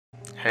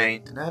Hey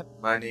Internet,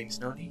 my name's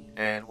Noni,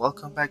 and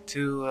welcome back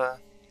to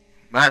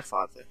Mad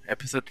Father,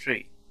 Episode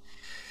 3.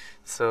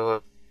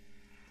 So,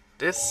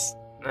 this,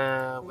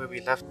 where we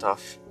left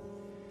off,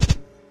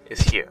 is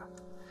here.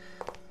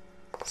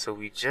 So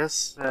we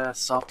just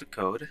solved the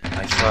code.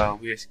 I saw a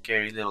weird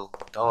scary little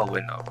doll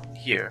window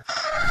here.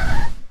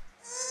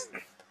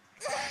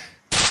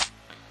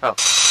 Oh,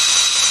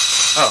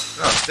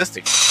 no, this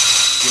thing.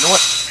 You know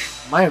what?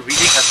 My reading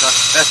has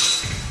gotten better.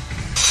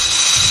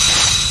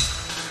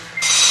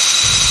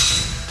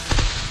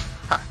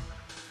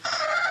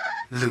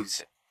 Lose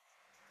it.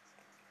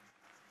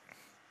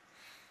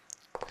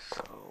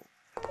 So,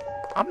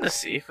 I'm gonna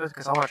save it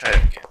because I want to try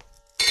it again.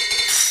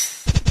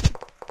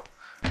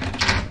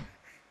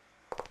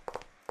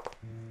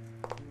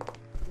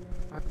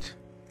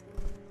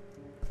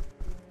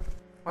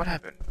 What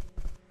happened?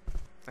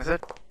 Is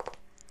it?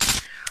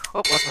 Oh,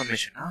 what's my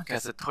mission? Huh?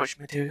 Gather torch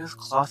materials,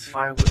 cloth,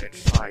 firewood, and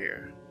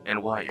fire.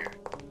 And wire.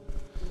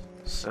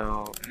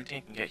 So, anything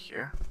I can get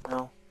here?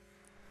 No.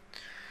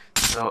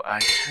 So,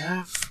 I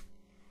have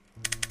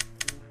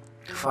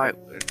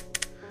firewood.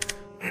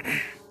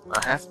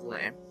 I have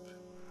lamp.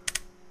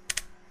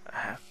 I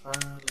have,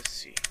 let's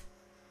see.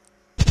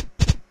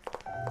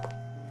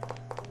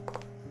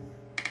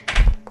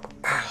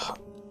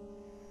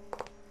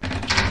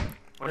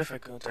 What if I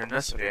go to the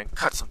nursery and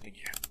cut something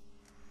here?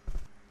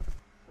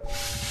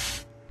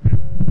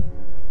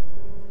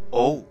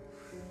 Oh.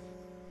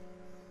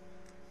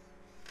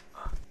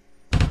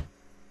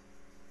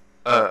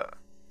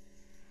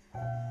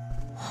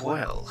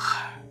 Well,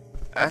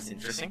 that's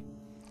interesting.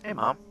 Hey,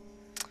 Mom.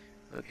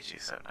 Look at you,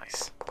 so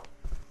nice.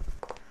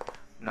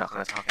 I'm not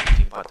gonna talk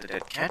anything about the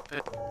dead cat,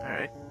 but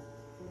alright.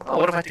 Oh,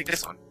 what if I take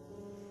this one?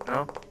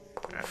 No?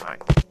 Alright, fine.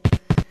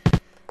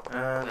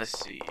 Let's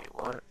see.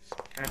 What?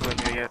 Can I go in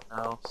here yet?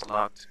 No, it's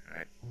locked.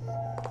 Alright.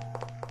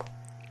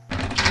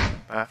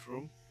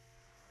 Bathroom.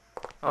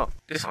 Oh,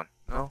 this one.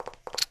 No?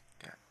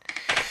 Yeah.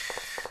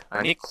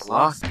 I need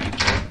cloth, people.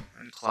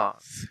 I need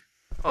cloth.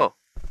 Oh,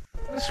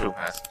 this room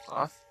has some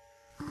cloth.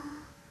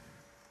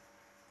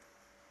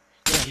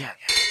 Yeah,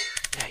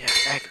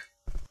 dagger.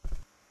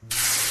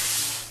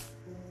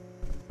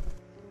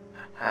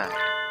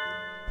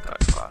 Got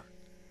cloth.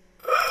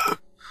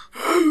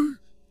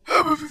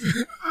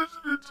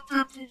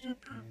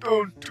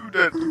 Don't do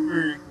that to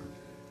me.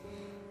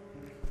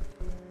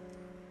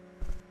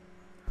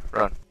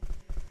 Run.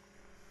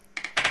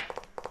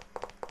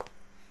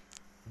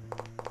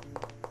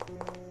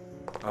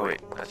 Oh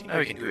wait, now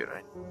we can do it,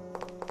 right?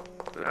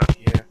 Go down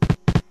here.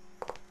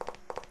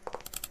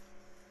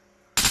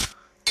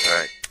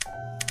 Alright.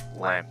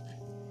 Lamp.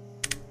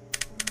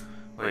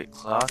 Wait,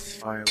 cloth,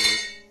 firewood.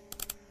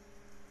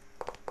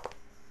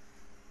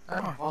 I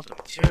don't have all the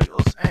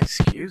materials.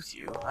 Excuse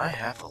you, I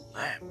have a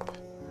lamp.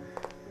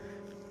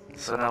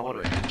 So now what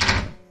do I do?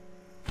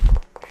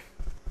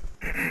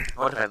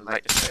 What if I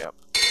light this guy up?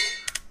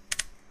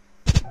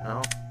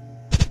 No?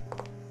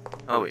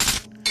 Oh wait.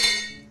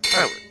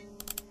 Firewood.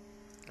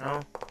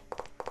 No?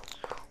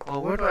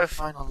 Well, where do I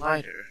find a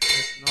lighter?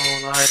 There's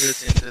no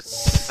lighters in the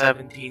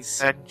 17th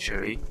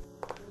century.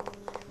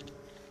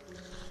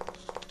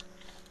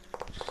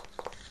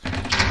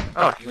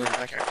 Oh, he was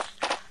back here.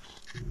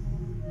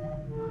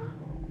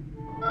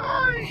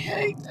 I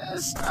hate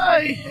this.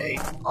 I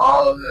hate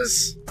all of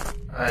this.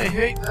 I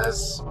hate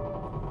this.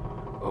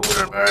 Who would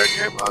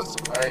America wants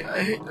to play?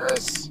 I hate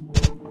this.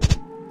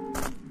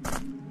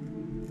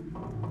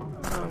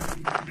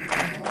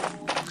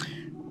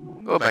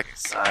 Go back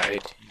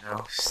inside, you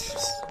know.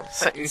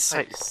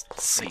 Inside is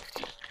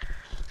safety.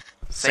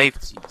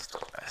 Safety is the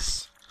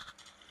best.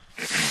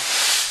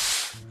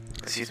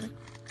 Excuse me.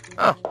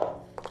 Oh.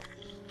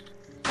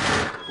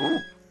 Ooh.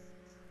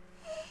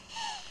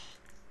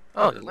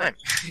 Oh, the lamp.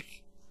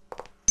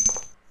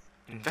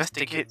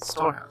 Investigate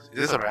storehouse. Is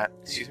this a rat?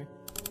 Excuse me.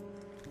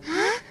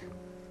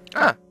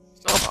 Ah,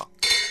 snowball.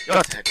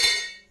 Your turn.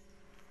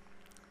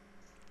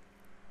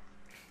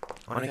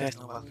 What do you guys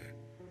know about that?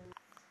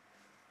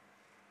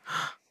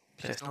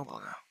 Play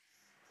snowball now.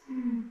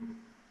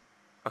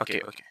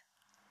 Okay. I'm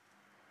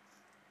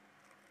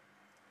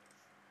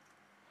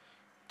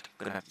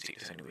gonna have to take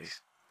this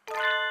anyways.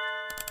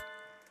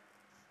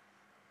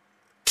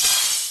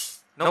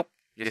 Nope.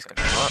 You're just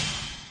gonna go up.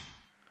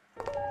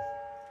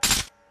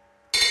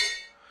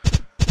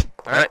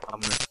 Alright, I'm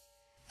gonna...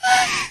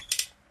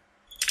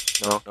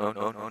 No.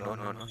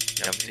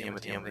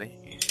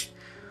 Yummy.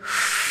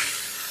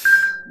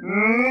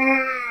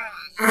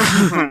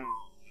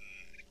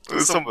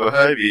 There's some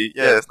behind me.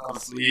 Yeah, it's not a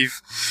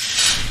sleeve.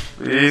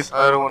 Please,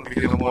 I don't want to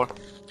be here no more.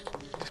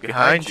 It's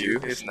behind you.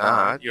 It's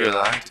not. You're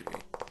lying to me.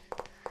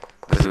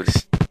 Let's do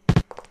this.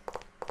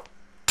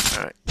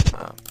 Alright,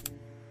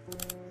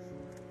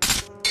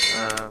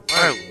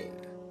 firewood.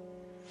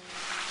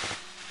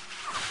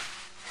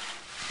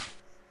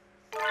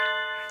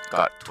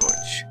 Got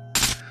torch.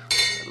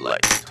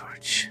 Light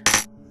torch.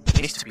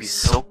 It needs to be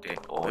soaked in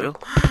oil.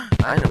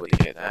 I know where to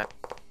get that.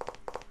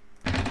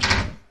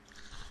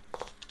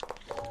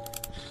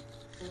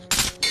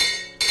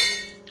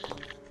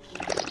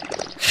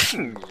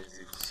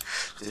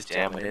 Just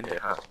jam it in there,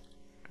 huh?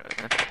 Right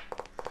then.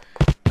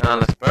 Now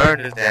let's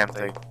burn this damn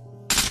thing.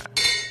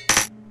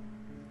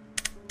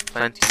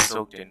 Plenty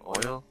soaked in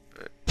oil,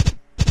 but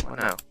what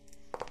now?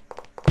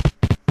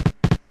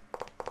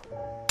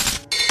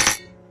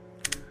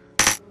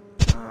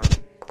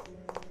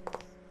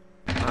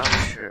 Not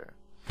sure.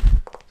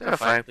 Is there a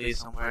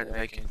fireplace somewhere that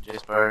I can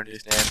just burn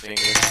this damn thing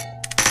with?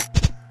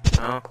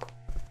 No?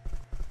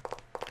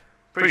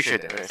 Pretty sure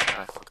there is, but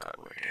I forgot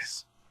where it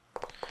is.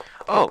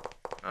 Oh!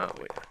 Oh,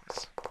 wait.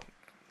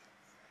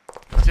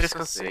 Let's just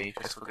go save,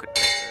 just look at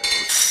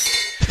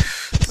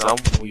some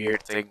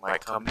weird thing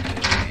might come in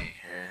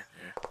here.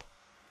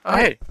 Oh,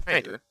 hey! How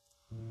you doing?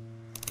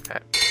 Okay.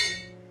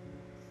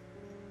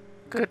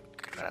 Good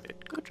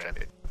rabbit, good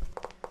rabbit.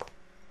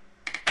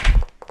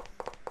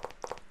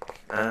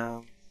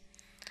 Well,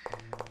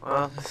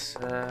 let's,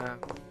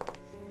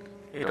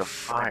 need a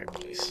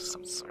fireplace of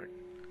some sort.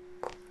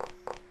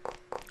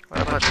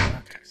 What about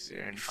that? Okay, is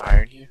there any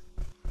fire in here?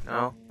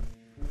 No?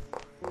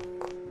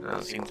 No,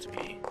 it seems to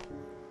be.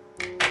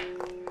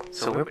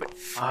 So where would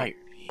fire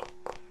be?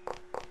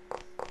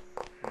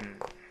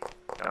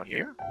 Down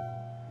here?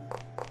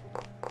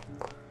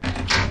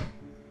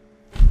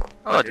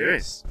 Oh, there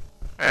is.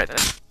 Alright then.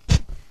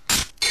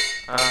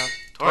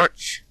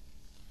 Torch.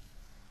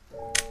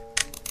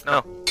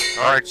 No,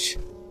 torch.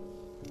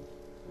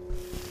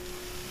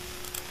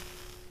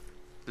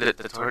 Lit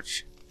the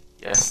torch.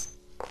 Yes.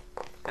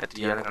 At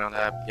the underground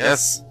lab.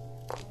 Yes.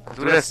 Let's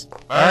do this.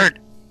 Burn!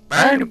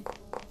 Burn him!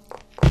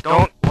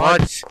 Don't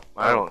watch.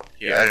 I don't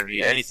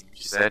read anything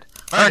you said.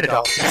 Burn it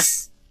all.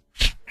 Yes!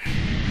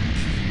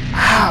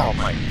 Oh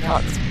my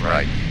god, that's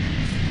bright.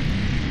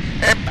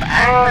 It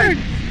burns!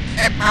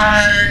 It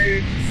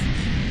burns!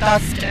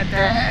 That's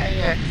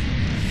getting.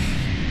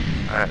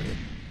 Alright.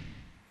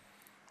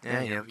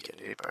 Yeah, we get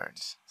it. It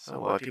burns.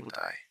 So, people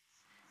die.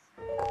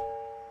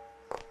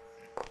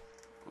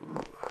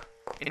 Ooh,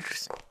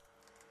 interesting.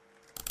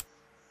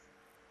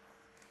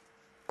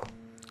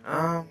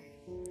 Alright,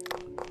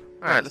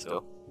 let's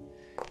go.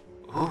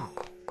 Ooh,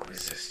 what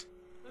is this?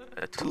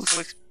 A tool to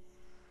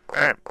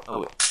experiment.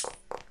 Oh, wait.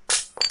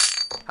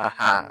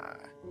 Haha.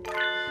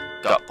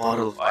 Got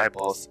bottle of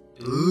eyeballs.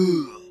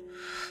 Ooh.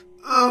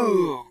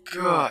 Oh,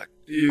 God.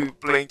 You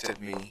blinked at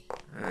me.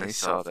 I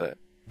saw that.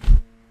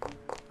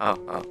 Oh,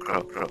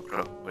 crow.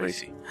 Where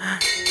is he?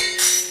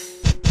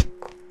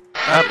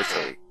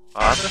 Laboratory.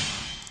 Father?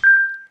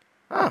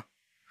 Oh,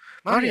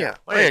 Maria,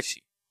 where is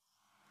she?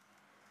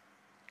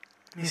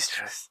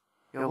 Mistress,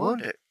 you're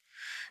wounded.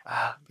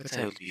 But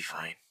I will be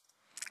fine.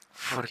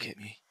 Forget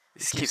me.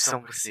 Escape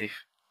somewhere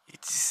safe.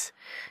 It is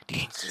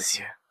dangerous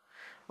here.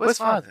 Where's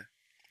father?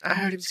 I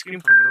heard him scream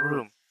from the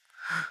room.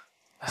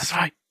 That's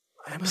right.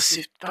 I must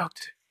save the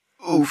doctor.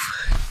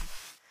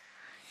 Oof.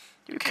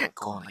 You can't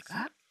go on like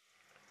that.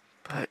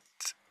 But,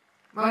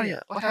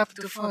 Maria, what happened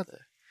to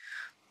father?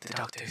 The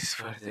doctor is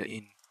further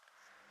in.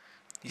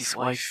 His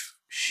wife,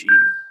 she...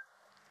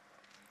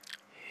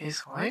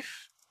 His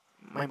wife?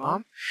 My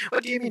mom?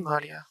 What do you mean,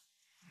 Maria?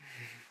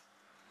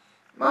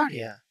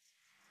 Maria?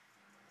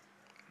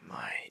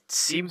 It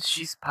seems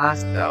she's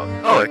passed out.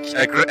 Oh, I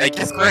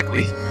guess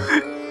correctly.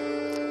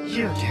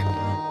 You again.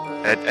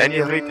 At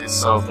any rate, it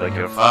sounds like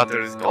your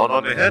father has gone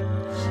on ahead,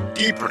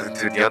 deeper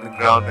into the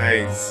underground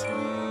maze.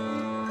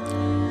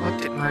 What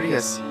did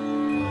Maria see?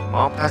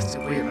 Mom passed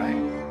away, right?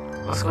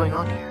 What's going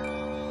on here?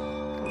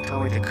 Don't tell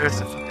me the curse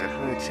affected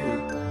her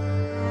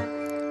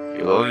too.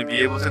 You'll only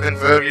be able to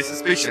confirm your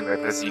suspicion by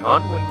pressing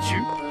on, wouldn't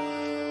you?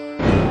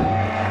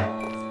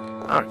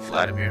 Alright,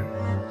 Vladimir.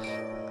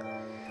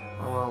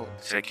 Well,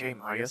 should I carry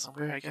Maria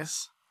somewhere, I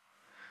guess?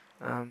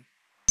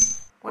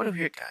 What a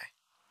weird guy.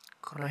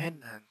 Go ahead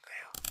and...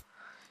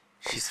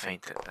 She's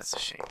fainted, that's a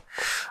shame.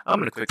 I'm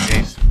gonna quick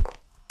save.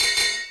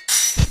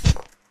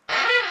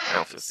 I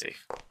don't feel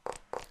safe.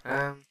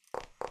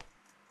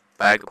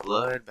 Bag of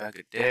blood, bag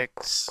of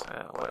dicks,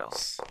 what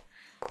else?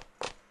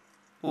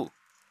 Ooh.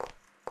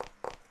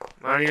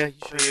 Maria, you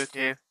sure you're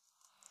okay?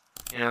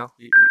 You know,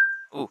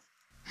 ooh.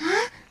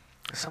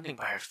 There's something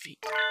by her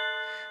feet.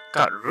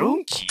 Got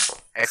room key?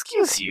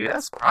 Excuse you,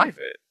 that's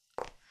private.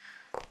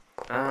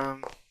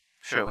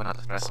 Sure, why not?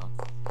 Let's press on.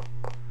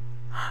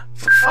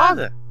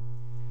 Father!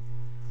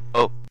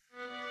 Oh.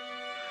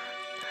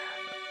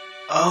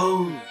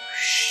 Oh,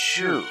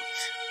 shoot.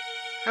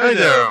 Hey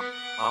there,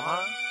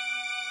 Mama.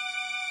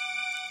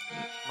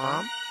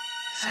 Mom?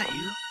 Is that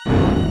you?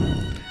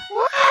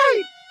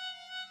 Wait!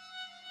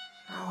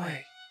 No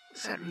way.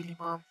 Is that really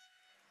Mom?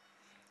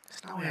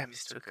 There's no way I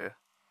mistook her.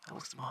 That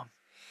was Mom.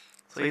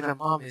 So even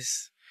Mom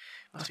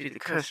must be the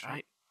curse,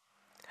 right?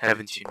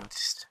 Haven't you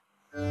noticed?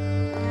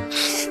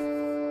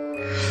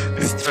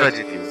 This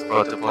tragedy was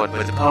brought about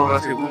by the power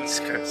of the woman's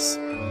curse.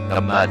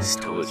 The malice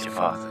towards your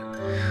father.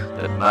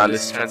 That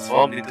malice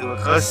transformed into a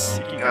curse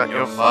seeking out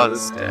your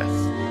father's death.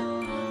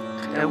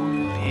 Could that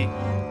woman be?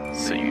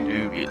 So you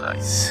do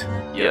realize,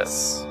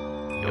 yes,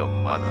 your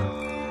mother.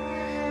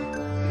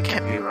 You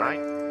can't be right.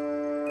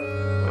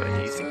 Why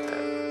do you think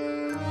that?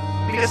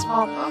 Because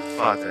Mom loved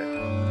father.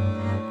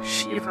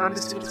 She even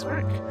understood his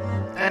work.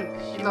 And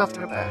he He loved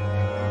her back.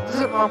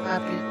 Wasn't Mom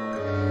happy?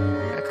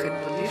 I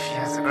couldn't believe she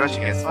has a grudge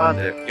against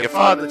father. Your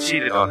father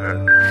cheated on her.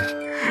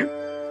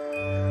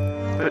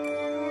 But,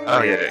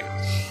 oh yeah, there you go.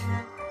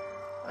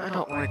 I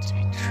don't want it to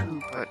be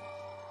true, but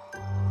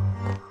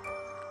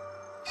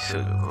so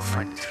you'll go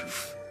find the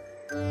truth.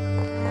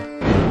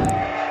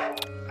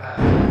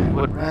 I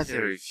would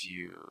rather if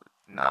you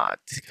not,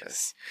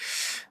 because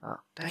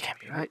that can't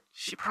be right.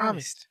 She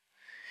promised.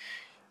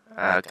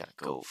 I gotta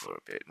go for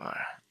a bit more.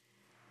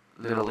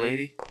 Little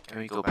lady, can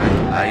we go back?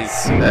 I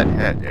see that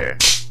head there.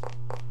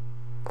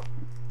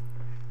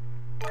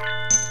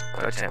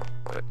 Got him,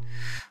 but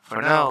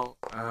for now,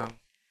 I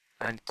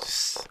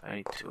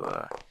need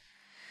to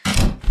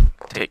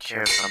take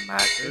care of some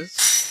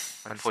matters.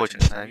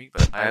 Unfortunate timing,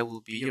 but I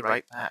will be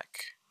right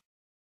back.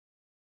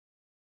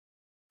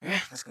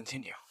 Yeah, let's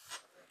continue.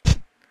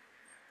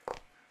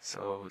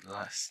 So,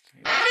 last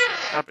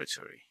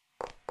laboratory.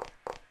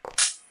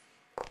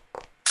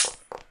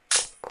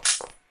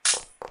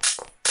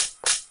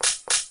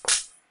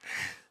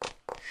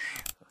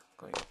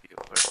 Going to be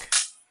at work.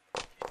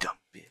 You dumb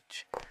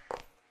bitch.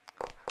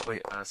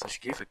 Wait, so she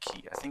gave a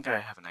key. I think I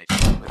have an idea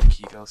where the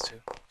key goes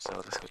to. So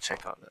let's go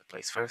check out that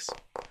place first.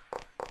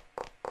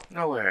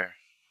 Nowhere.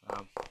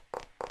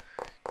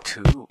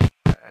 Too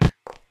bad.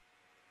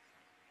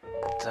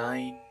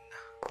 Dein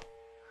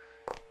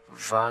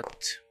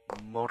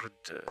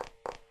Wattmorde.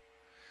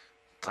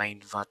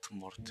 Dein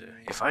Wattmorde.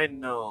 If I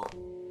know...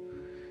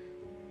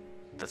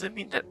 Does it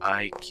mean that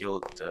I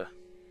killed the...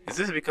 Is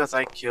this because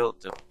I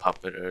killed the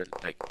puppet early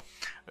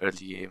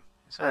game?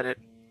 Is that it?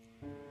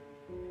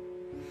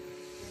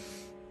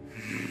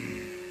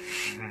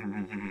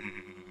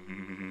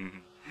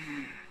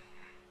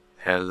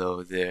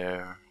 Hello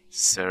there,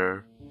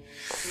 sir.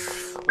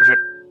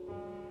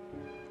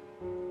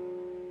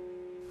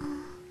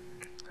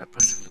 That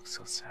person looks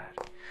so sad.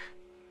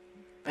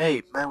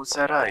 Hey, man with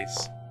sad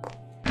eyes.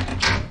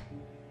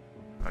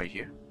 Are you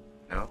here?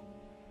 No?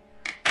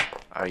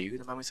 Are you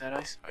the man with sad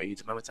eyes? Are you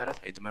the man with sad eyes?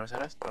 Are you the man with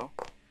sad eyes? No?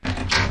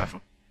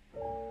 Bathroom?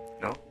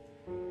 No?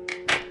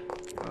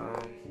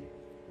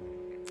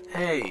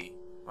 Hey,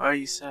 why are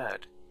you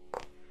sad?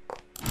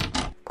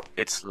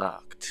 It's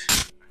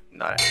locked.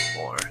 Not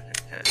anymore.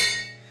 There we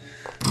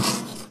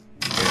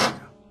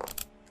go.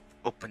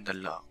 Open the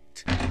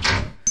locked.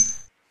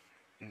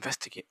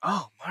 Investigate.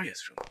 Oh,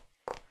 Maria's room.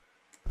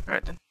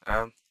 Alright then.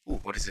 Ooh,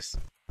 what is this?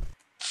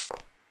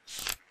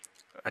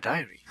 A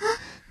diary.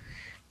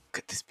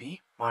 Could this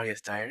be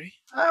Maria's diary?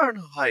 I don't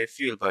know how I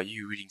feel about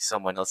you reading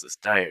someone else's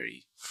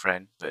diary,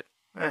 friend, but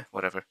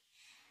whatever.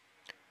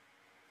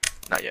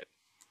 Not yet.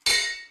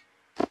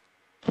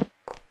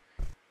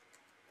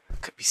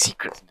 Could be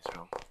secrets in this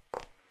room.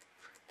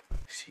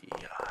 She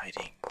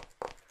hiding.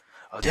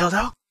 Oh,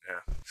 dildo?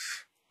 Yeah.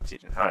 She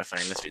didn't. Alright,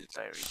 fine. Let's read the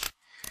diary.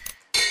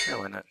 Yeah,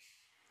 why not?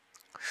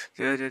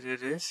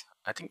 This.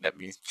 I think that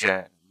means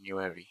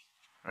January,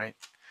 right?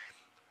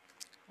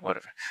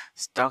 Whatever.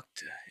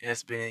 Doctor, it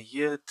has been a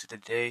year to the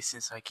day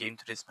since I came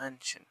to this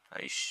mansion.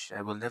 I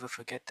will never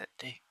forget that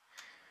day.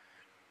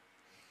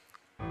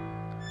 Oh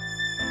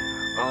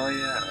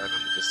yeah, I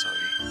remember the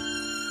story.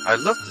 I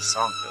love the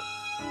song though.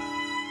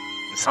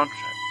 The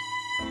soundtrack.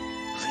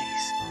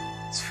 Please,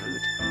 it's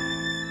food.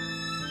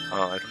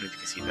 Oh, I don't know if you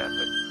can see that,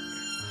 but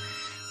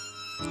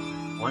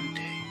one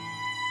day,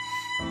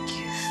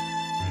 give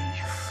me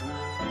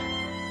food.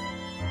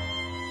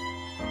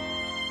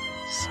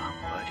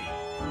 Somebody,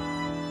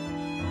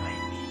 I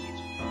need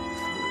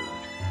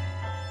food.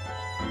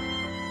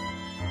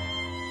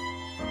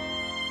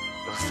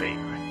 A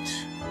favorite.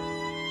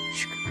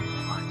 She could be a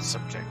fine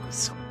subject with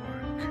some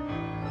work.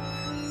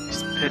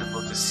 It's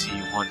pitiful to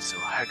see one so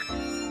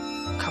haggard.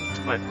 Come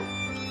to my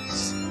home,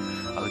 please.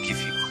 I'll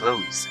give you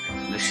clothes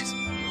and delicious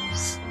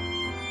meals.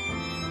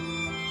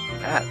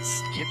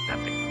 That's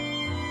kidnapping.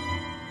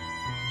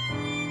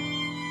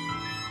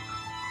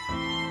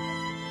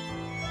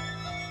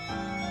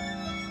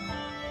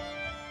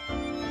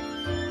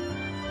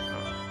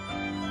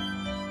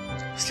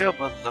 Still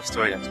about love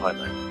story and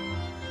Twilight.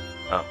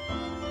 Oh.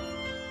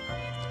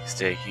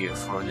 Stay here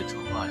for a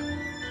little while.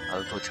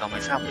 I'll go tell my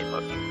family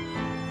about you.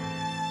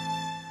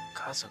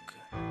 Kazoku.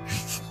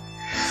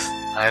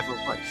 I have a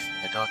wife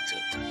and a daughter,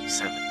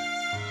 27.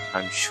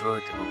 I'm sure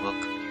they will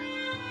welcome you.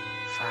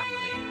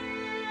 Family.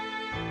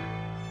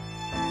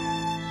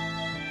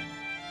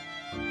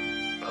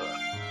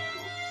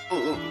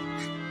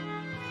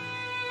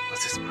 Was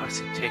this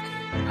person taken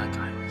like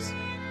I was?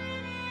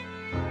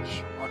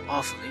 What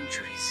awful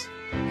injuries.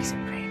 He's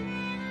in pain.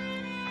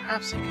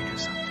 Perhaps I can do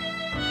something.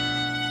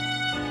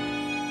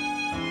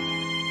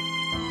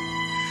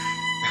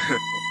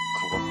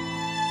 Cool.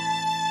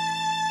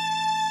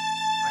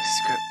 My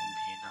skirt won't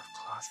be enough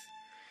cloth,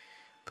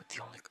 but the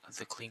only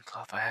other clean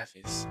cloth I have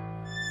is...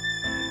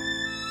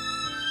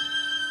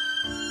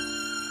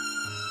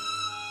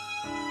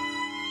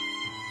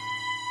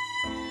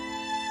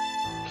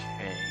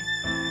 Okay.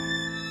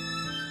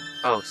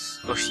 Oh,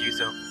 she used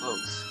her own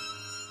clothes.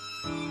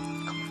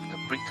 Coming from the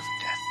brink of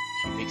death,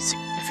 he made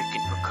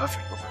significant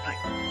recovery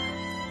overnight.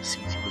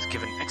 Seems he was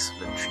given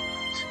excellent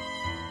treatment.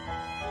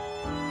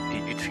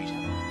 Did you treat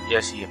him?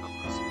 Yes, he ever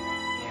was.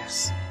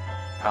 Yes.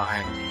 How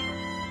handy.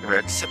 You're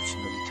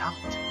exceptionally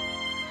talented.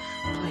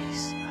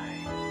 Please,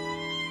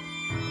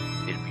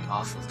 it'd be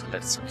awful to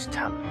let such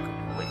talent go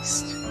to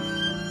waste.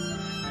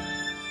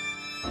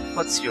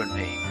 What's your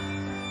name?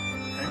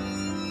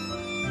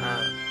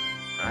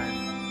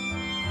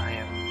 I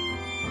am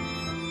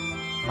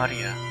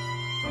Maria.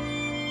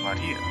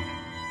 Maria?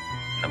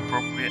 An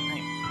appropriate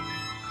name.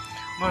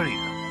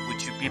 Maria,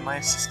 would you be my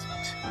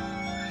assistant?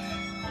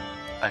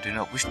 I do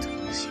not wish to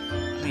lose you.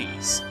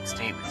 Please,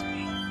 stay with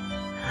me.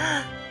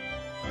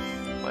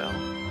 Well,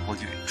 will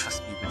you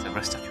entrust me with the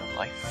rest of your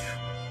life?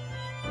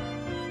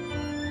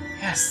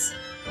 Yes.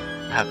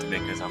 I have to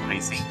make this sound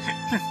crazy.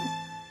 I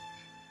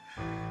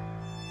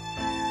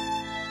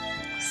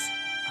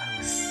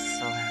was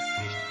so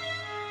happy.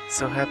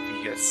 So happy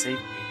you had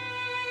saved me.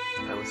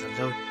 I was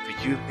alone,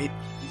 but you made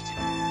me need it.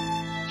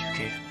 You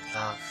gave me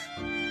love.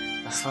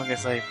 As long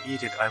as I am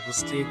needed, I will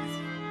stay with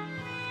you.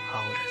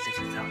 How would I live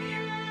without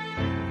you?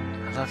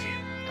 I love you,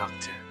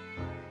 Doctor.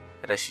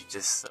 And then she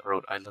just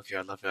wrote, I love you,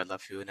 I love you, I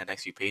love you in the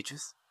next few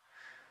pages.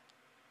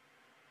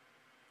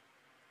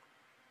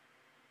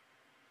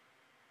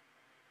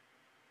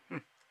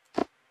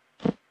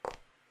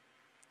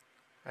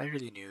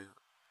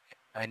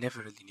 I never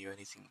really knew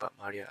anything about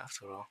Maria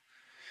after all.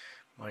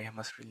 Maria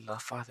must really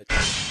love Father.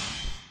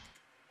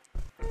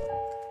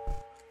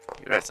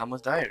 You read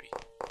someone's diary.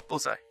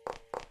 Bullseye.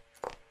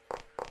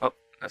 Oh,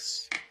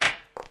 let's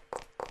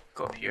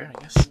go up here, I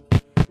guess.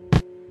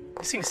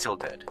 This thing's still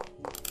dead.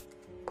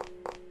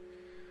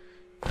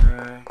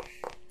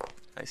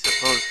 I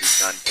suppose we've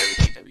done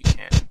everything that we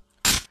can.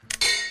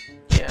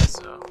 Yeah,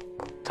 so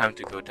time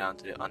to go down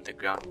to the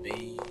underground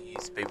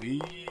base,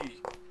 baby.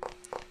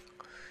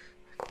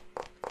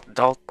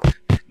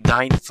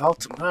 Thine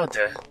fault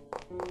murder.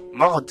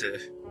 Murder.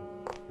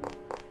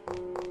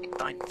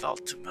 Thine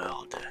fault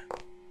murder.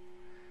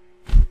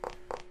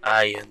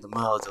 I am the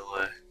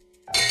murderer.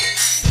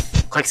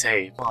 Click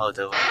say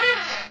murderer.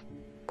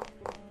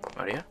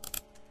 Maria?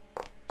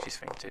 She's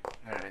fainted.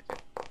 Alright then.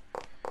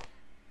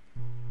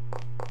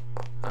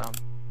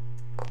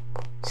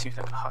 Seems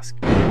like a husky.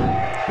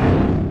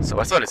 So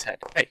I saw this head.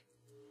 Hey.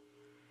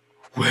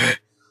 Where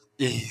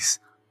is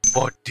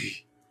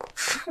body?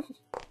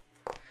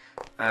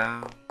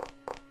 I'm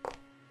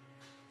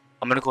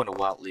gonna go on a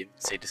wild limb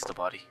and say this is the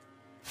body.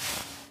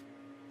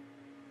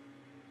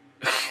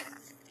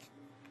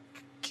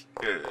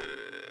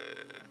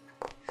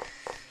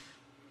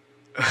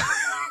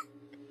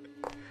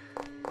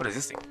 What is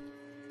this thing?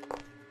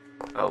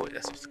 Oh wait,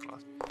 that's just a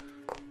cloth.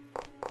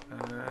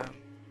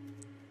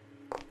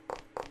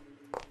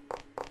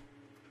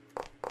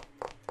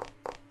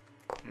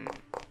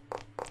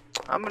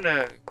 I'm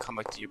gonna come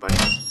back to you, buddy.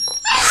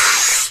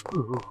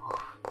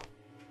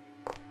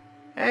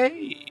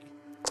 Hey!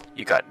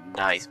 You got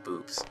nice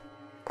boobs.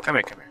 Come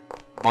here, come here.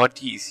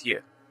 Body is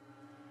here.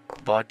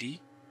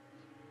 Body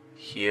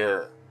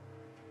here.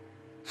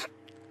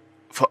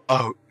 For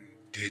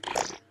did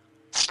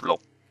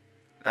flop.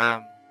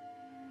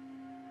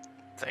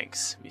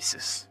 Thanks,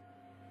 Mrs.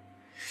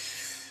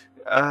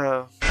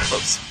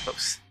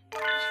 Close.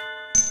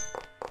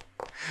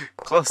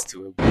 Close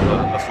to a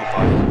full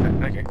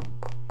body. Okay.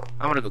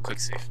 I'm gonna go quick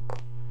save.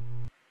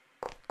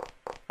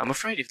 I'm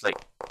afraid if like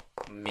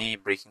me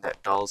breaking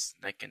that doll's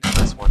neck in the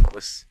first one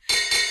was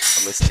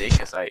a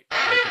mistake, as I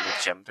opened the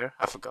chamber.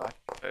 I forgot,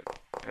 but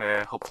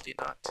hopefully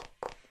not.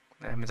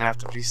 That means I have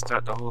to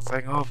restart the whole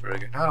thing over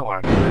again. I don't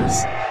want to do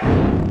this.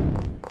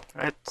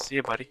 Alright, see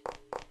you, buddy.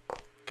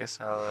 Guess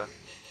I'll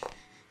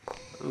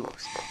ooh,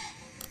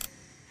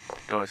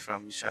 door is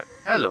from shut.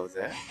 Hello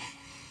there.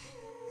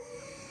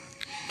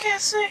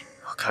 Can't say.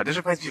 Oh god, this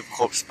reminds me of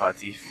Corpse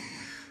Party.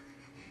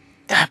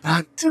 That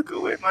man took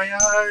away my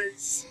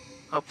eyes.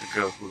 Help the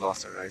girl who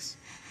lost her eyes.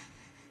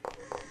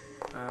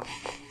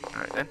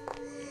 Alright then.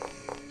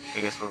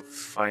 I guess we'll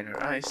find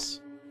her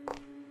eyes.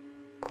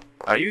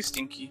 Are you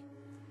stinky?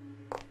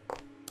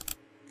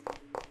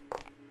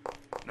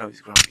 No,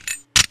 he's grumpy.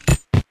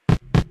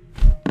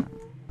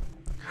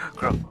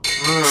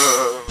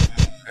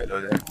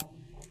 Hello there.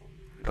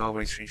 Dog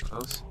wearing strange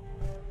clothes.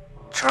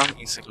 Charm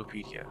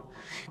encyclopedia.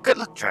 Good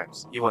luck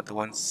charms. You want the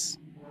ones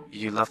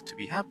you love to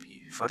be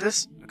happy. For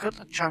this, a good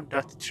luck charm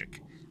does the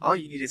trick. All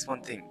you need is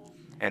one thing,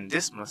 and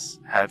this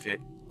must have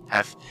it.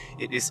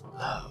 It is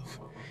love.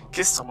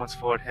 Kiss someone's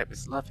forehead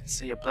with love and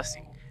say a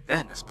blessing.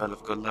 Then a spell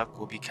of good luck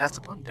will be cast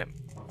upon them.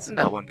 Isn't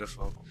that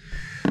wonderful?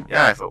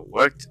 Yeah, if it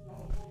worked.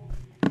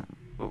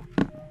 Ooh.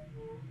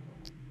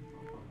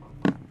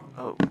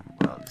 Oh,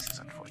 well, this is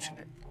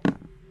unfortunate.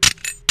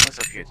 What's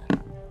up here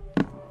then?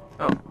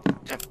 Oh,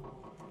 damn.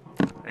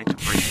 I need to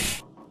break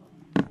it.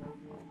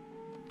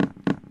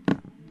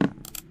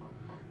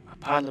 A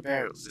pile of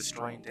barrels,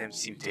 destroying them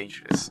seems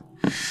dangerous.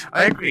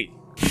 I agree.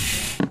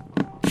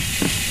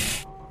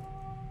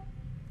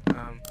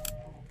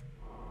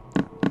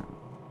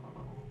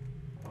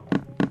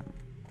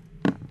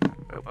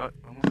 What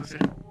was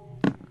it?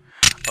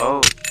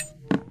 Oh,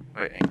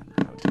 wait, hang on.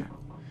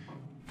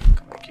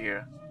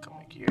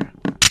 here?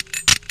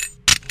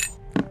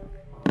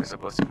 We're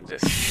supposed to do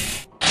this.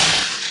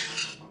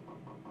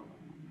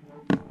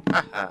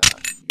 Haha,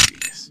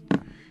 genius.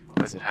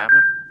 Was it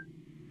hammer?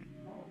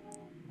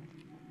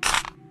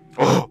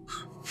 Oh!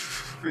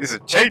 It's a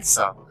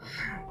chainsaw!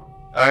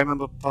 I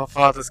remember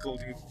father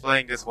scolding me for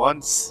playing this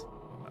once.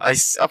 I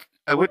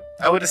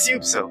would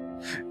assume so.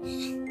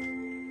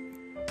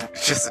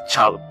 It's just a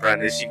child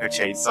brandishing a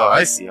chainsaw.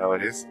 I see how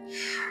it is.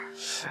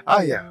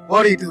 Ah yeah,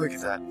 what are you doing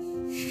with that?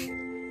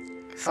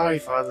 Sorry,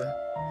 father.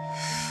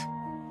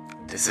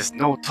 This is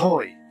no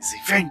toy. It's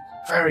a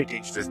very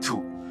dangerous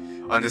tool.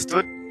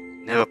 Understood?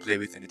 Never play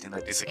with anything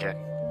like this again.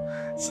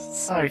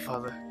 Sorry,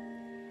 father.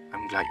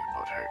 I'm glad you're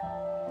not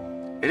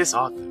hurt. It is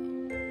odd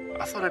though.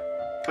 I thought I'd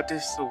put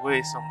this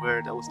away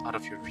somewhere that was out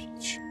of your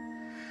reach.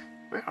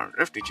 Where on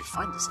earth did you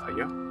find this,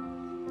 Aya?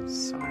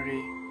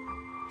 Sorry,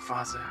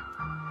 father.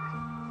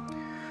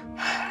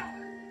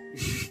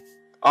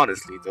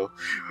 Honestly though,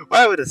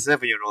 why would a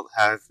 7-year-old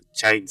have a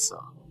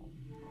chainsaw?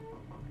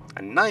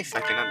 A knife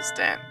I can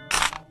understand.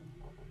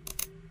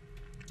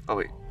 Oh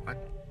wait, what?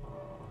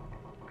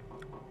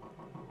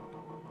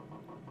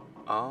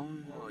 Oh,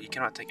 you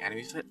cannot take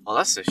enemies with it? Oh,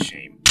 that's a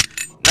shame.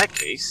 In that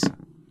case...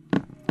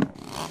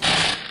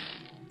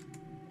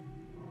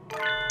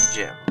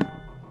 gem.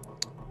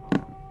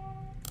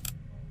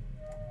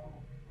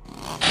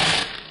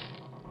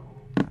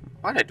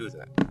 Why'd I do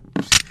that?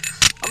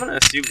 I'm gonna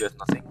assume there's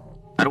nothing.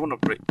 I don't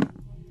want to break...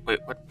 Wait,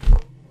 what?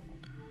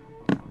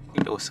 I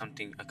think there was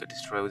something I could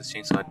destroy with this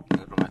chainsaw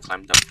I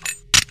climbed up.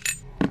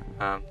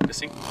 This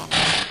thing?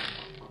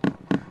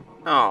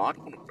 No, I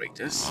don't want to break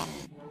this.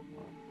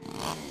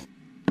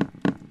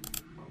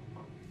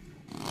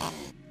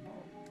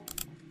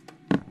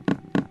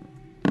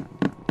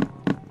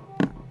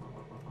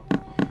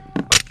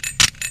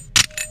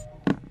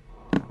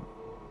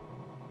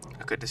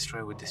 I could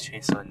destroy with this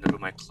chainsaw in the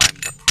room I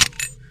climbed up from.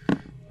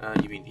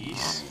 You mean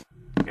these?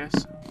 I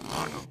guess?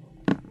 I don't know.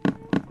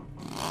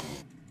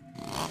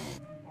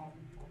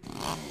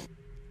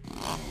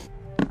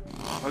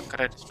 What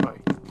could I destroy?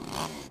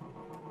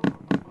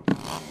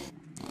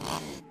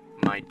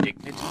 My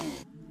dignity?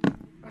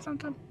 Or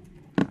something?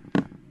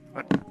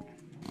 What?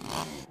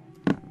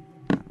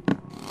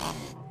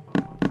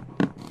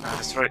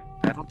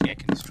 I don't think I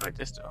can destroy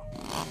this though.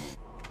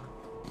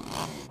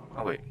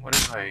 Oh wait, what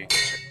if I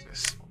check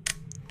this?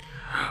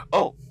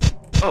 Oh!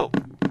 Oh!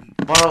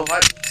 Borrow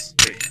items!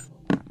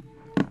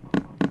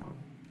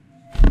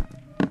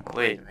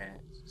 Wait a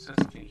minute. There's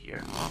something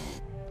here.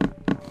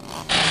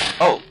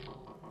 Oh!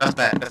 That's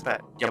bad, that's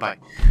bad. Yeah, bye.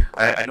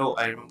 I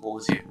remember what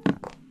was here.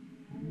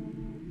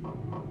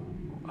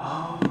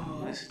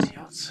 Oh, this is the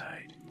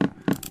outside.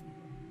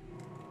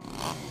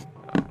 Oh,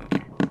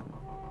 okay.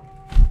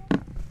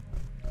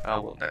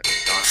 Oh, well, that's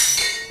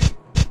gone.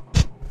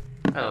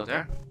 Hello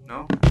there. No?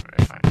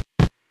 Alright, fine.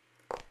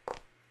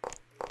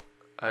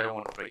 I don't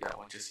want to break that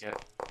one just yet.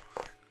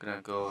 I'm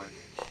gonna go and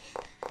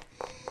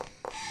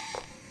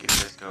give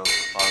this girl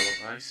a bottle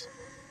of ice.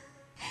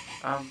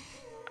 I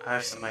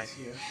have some ice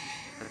here.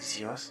 Let's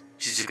see us.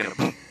 She's just gonna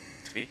boom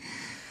to me.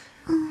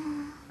 I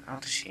don't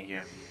think she can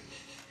hear me.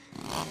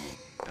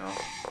 No.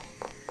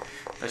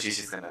 No, she's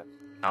just gonna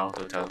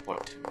auto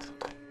teleport to me or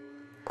something.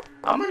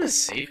 I'm gonna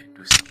save and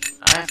do something.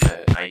 I have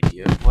an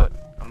idea of what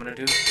I'm gonna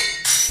do.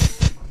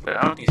 But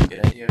I don't think it's a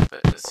good idea,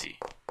 but let's see.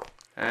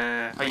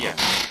 Oh yeah.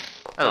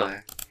 Hello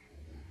there.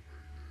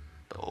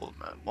 The old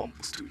man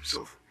mumbles to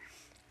himself.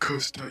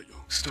 Curse that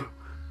youngster,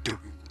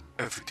 doing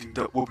everything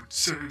that woman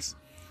says,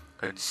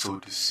 and so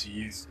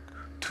deceives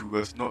to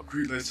has not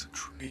realized her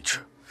true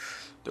nature.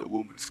 The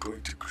woman's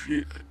going to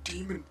create a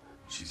demon.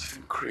 She's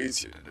even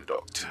crazier than the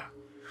doctor.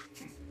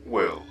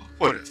 Well,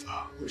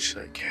 whatever. What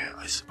should I care,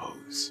 I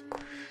suppose.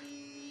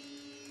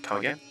 Come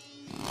again?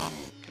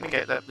 Can I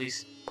get that,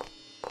 please?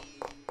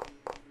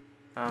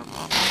 Oh,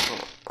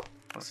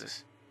 what's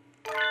this?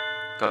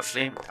 Got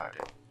flame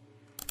retardant.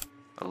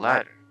 A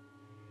ladder.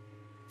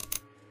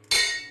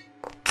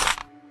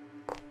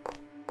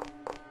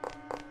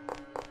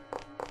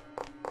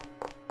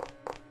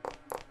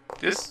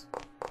 This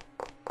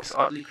is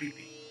oddly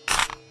creepy.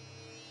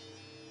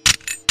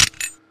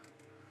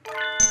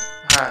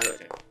 Ah, look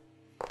at it.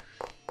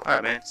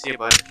 Alright, man. See you,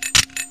 bud.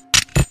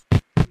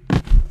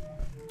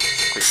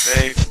 Quick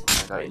save.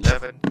 I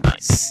got 11.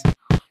 Nice.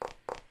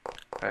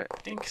 Alright, I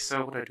think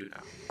so. What do I do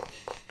now?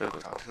 Do I go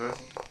talk to her?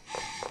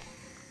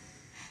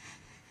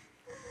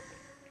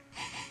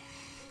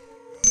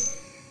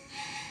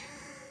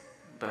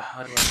 But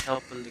how do I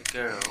help a little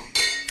girl?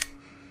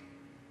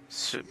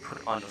 Should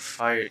put on the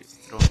fire is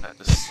thrown at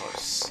the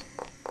source.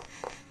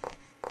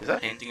 Is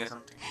that hinting at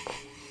something?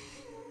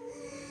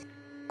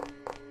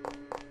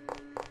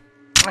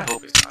 I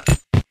hope it's not.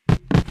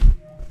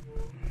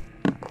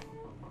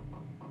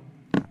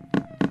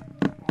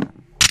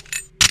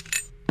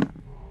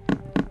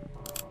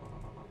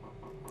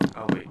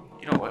 Oh wait,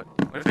 you know what?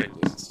 What if I do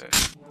this instead?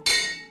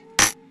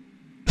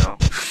 No?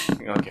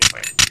 Okay,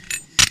 fine.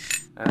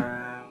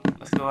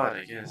 Let's go out,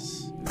 I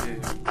guess.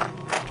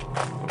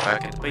 Go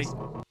back in the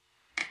basement.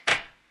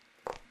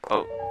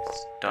 Oh,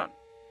 it's done.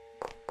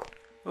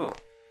 Oh,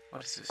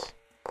 what is this?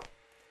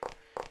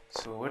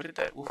 So where did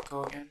that wolf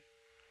go again?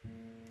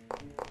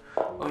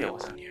 Oh yeah,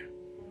 what's on here?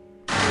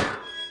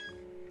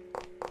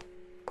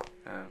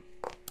 Alright.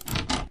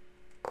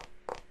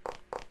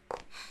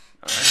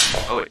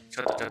 Oh wait,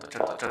 shut up.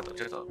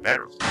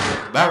 Barrels.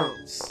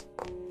 Barrels!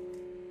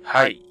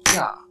 Hi,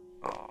 yeah!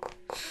 Oh.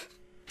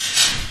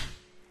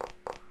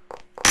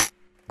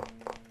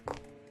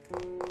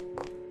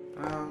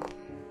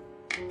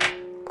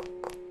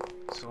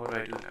 So what do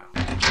I do now?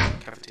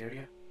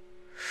 Cafeteria?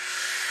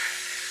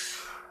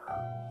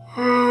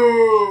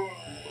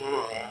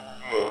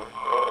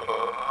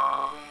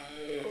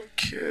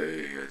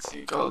 Okay, I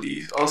think I'll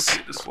leave. I'll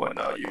sit this one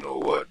out. You know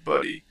what,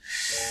 buddy?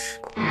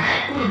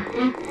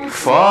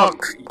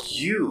 Fuck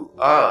you.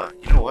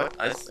 You know what?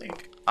 I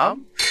think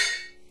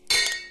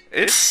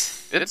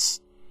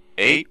it's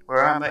 8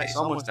 where I'm at. It's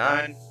almost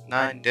 9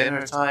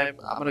 dinner time.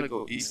 I'm gonna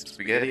go eat some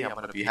spaghetti. I'm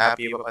gonna be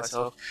happy about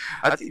myself.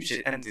 I think we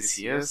should end this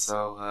here.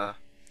 So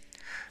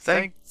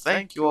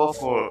thank you all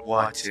for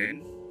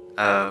watching.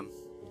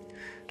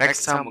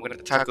 Next time we're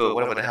gonna tackle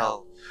whatever the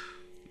hell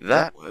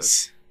that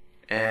was.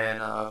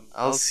 And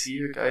I'll see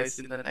you guys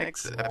in the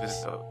next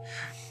episode.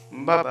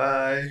 Bye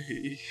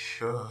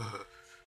bye.